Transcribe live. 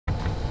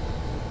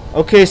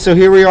Okay, so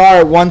here we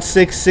are at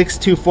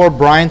 16624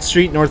 Bryant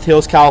Street, North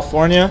Hills,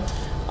 California.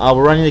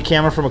 We're running the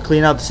camera from a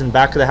clean out that's in the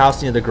back of the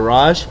house near the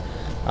garage.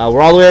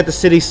 We're all the way at the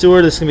city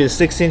sewer. This is going to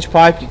be the 6-inch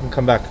pipe. You can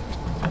come back.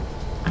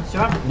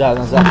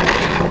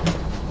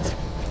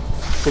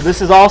 So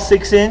this is all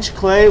 6-inch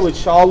clay,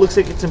 which all looks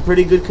like it's in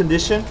pretty good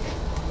condition.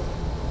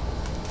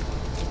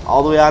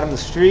 All the way out in the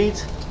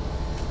street.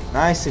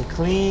 Nice and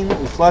clean.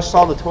 We flushed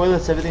all the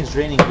toilets. Everything's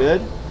draining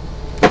good.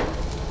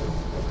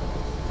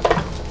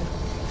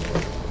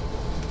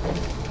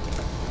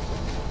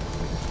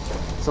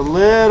 It's a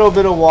little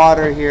bit of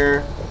water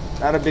here,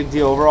 not a big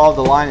deal. Overall,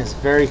 the line is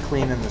very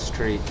clean in the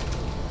street.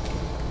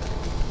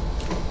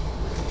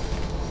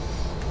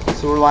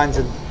 Sewer line's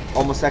in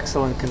almost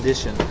excellent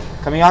condition.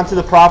 Coming onto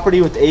the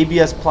property with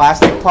ABS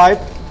plastic pipe.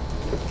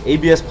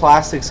 ABS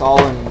plastic's all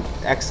in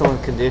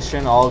excellent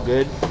condition, all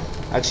good.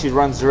 Actually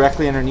runs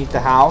directly underneath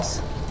the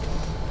house,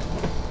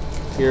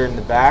 here in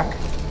the back.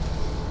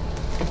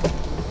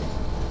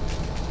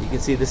 You can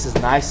see this is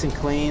nice and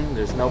clean.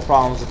 There's no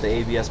problems with the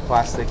ABS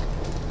plastic.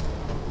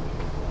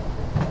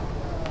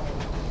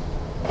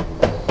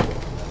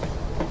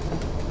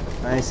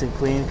 Nice and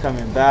clean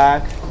coming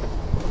back.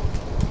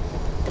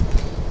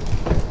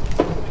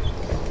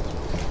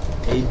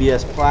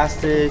 ABS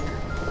plastic,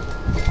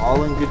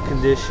 all in good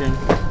condition.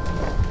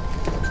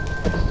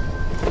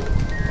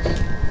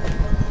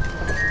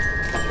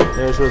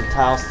 There's where the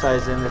tile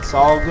ties in. It's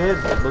all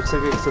good. It looks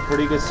like it's a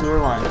pretty good sewer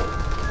line.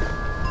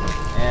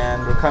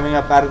 And we're coming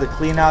up out of the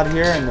clean out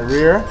here in the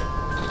rear.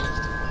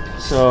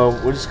 So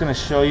we're just going to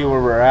show you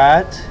where we're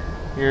at.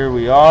 Here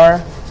we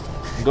are.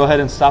 Go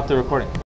ahead and stop the recording.